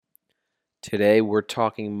Today we're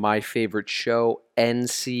talking my favorite show,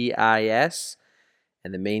 NCIS,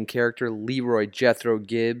 and the main character, Leroy Jethro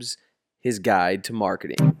Gibbs, his guide to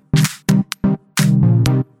marketing.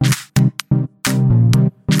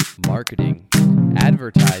 Marketing,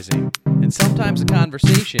 advertising, and sometimes a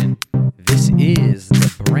conversation. This is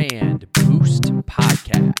the Brand Boost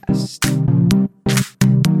Podcast.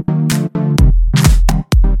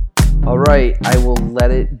 All right, I will let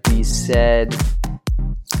it be said,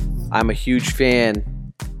 I'm a huge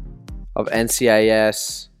fan of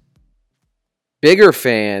NCIS, bigger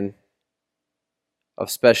fan of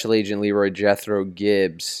Special Agent Leroy Jethro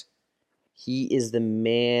Gibbs. He is the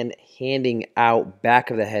man handing out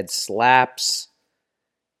back of the head slaps.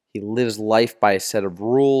 He lives life by a set of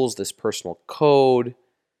rules, this personal code.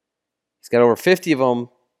 He's got over 50 of them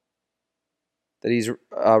that he's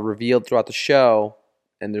revealed throughout the show,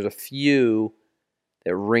 and there's a few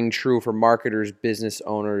that ring true for marketers, business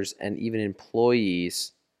owners, and even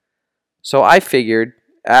employees. So I figured,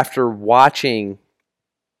 after watching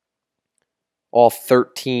all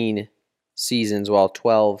 13 seasons,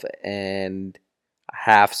 12 and a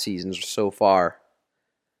half seasons so far,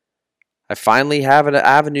 I finally have an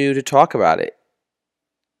avenue to talk about it.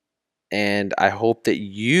 And I hope that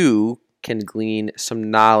you can glean some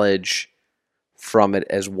knowledge from it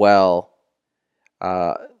as well.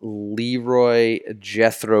 Leroy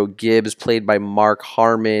Jethro Gibbs, played by Mark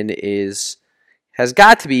Harmon, has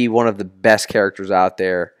got to be one of the best characters out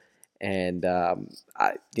there. And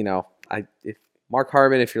if Mark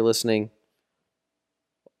Harmon, if you're listening,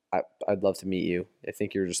 I'd love to meet you. I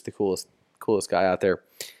think you're just the coolest guy out there.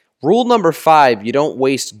 Rule number 5: you don't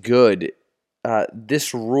waste good.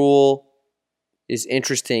 This rule is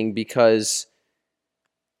interesting because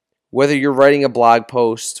whether you're writing a blog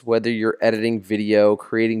post, whether you're editing video,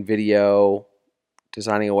 creating video,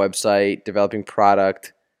 designing a website, developing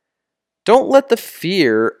product, don't let the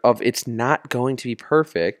fear of it's not going to be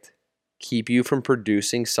perfect keep you from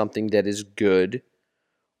producing something that is good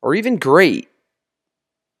or even great.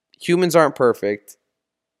 Humans aren't perfect,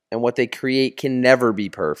 and what they create can never be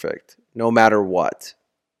perfect, no matter what.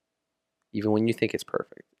 Even when you think it's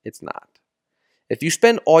perfect, it's not. If you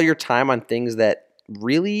spend all your time on things that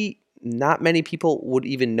really not many people would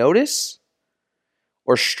even notice,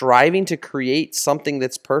 or striving to create something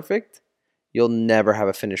that's perfect, you'll never have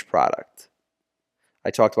a finished product. I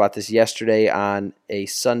talked about this yesterday on a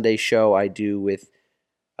Sunday show I do with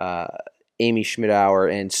Amy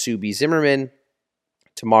Schmidauer and Sue B. Zimmerman.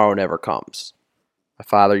 Tomorrow never comes. My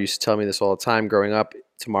father used to tell me this all the time growing up.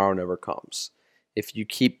 Tomorrow never comes. If you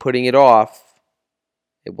keep putting it off,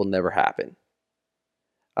 it will never happen.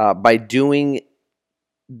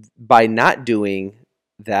 By not doing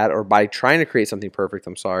that, or by trying to create something perfect,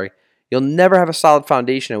 you'll never have a solid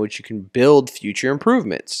foundation on which you can build future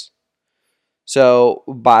improvements. So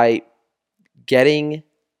by getting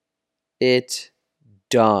it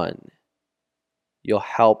done, you'll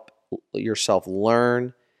help yourself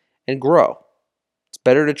learn and grow. It's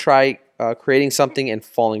better to try creating something and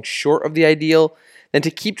falling short of the ideal than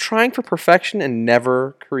to keep trying for perfection and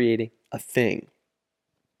never creating a thing.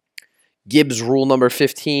 Gibbs rule number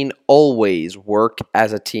 15, always work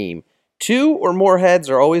as a team. 2 or more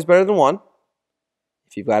heads are always better than 1.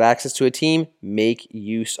 If you've got access to a team, make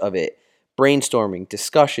use of it. Brainstorming,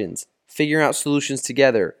 discussions, figuring out solutions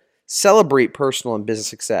together, celebrate personal and business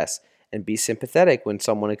success, and be sympathetic when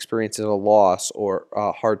someone experiences a loss or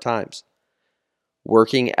hard times.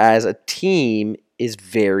 Working as a team is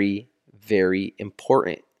very, very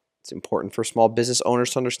important. It's important for small business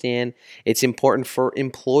owners to understand. It's important for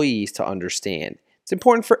employees to understand. It's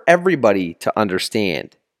important for everybody to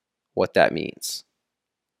understand what that means.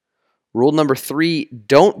 Rule number 3,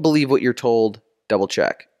 don't believe what you're told, double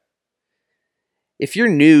check. If your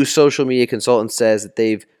new social media consultant says that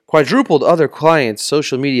they've quadrupled other clients'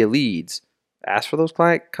 social media leads, ask for those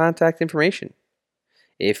client contact information.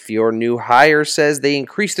 If your new hire says they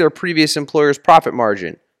increased their previous employer's profit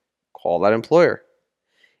margin, call that employer.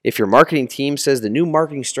 If your marketing team says the new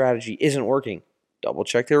marketing strategy isn't working, double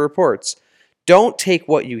check their reports. Don't take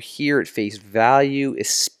what you hear at face value,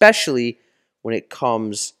 especially when it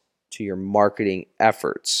comes to your marketing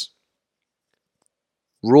efforts.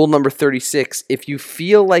 Rule number 36, if you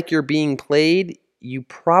feel like you're being played, you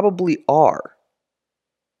probably are.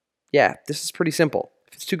 Yeah, this is pretty simple.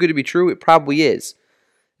 If it's too good to be true, it probably is.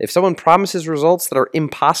 If someone promises results that are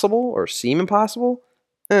impossible or seem impossible,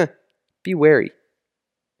 be wary.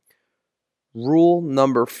 Rule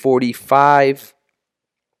number 45,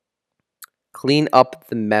 clean up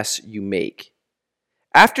the mess you make.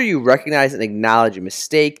 After you recognize and acknowledge a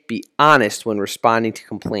mistake, be honest when responding to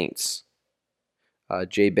complaints.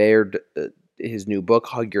 Jay Baird, his new book,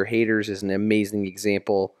 Hug Your Haters, is an amazing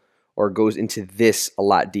example, or goes into this a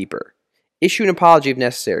lot deeper. Issue an apology if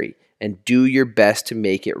necessary, and do your best to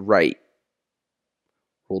make it right.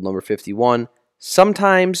 Rule number 51,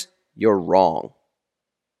 sometimes you're wrong.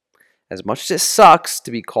 As much as it sucks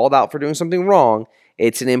to be called out for doing something wrong,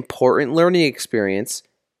 it's an important learning experience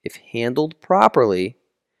if handled properly,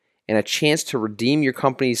 and a chance to redeem your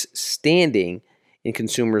company's standing in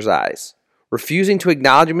consumers' eyes. Refusing to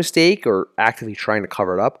acknowledge a mistake or actively trying to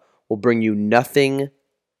cover it up will bring you nothing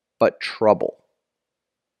but trouble.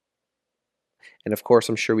 And of course,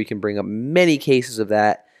 I'm sure we can bring up many cases of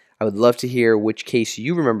that. I would love to hear which case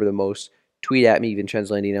you remember the most. Tweet at me,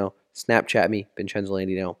 Vincenzo Landino. Snapchat me, Vincenzo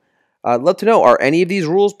Landino. I'd love to know, are any of these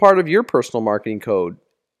rules part of your personal marketing code?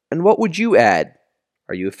 And what would you add?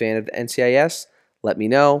 Are you a fan of the NCIS? Let me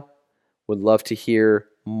know. Would love to hear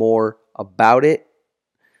more about it.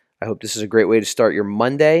 I hope this is a great way to start your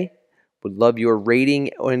Monday. Would love your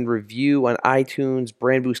rating and review on iTunes,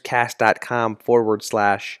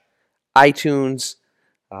 brandboostcast.com/iTunes.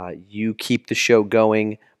 You keep the show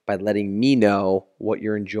going by letting me know what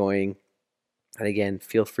you're enjoying. And again,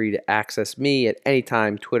 feel free to access me at any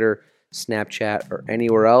time, Twitter, Snapchat, or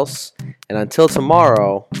anywhere else. And until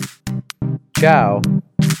tomorrow, ciao.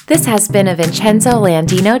 This has been a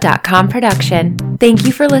VincenzoLandino.com production. Thank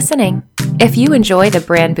you for listening. If you enjoy the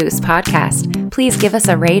Brand Boost podcast, please give us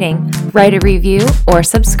a rating, write a review, or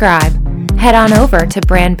subscribe. Head on over to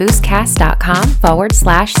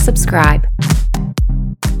brandboostcast.com/subscribe.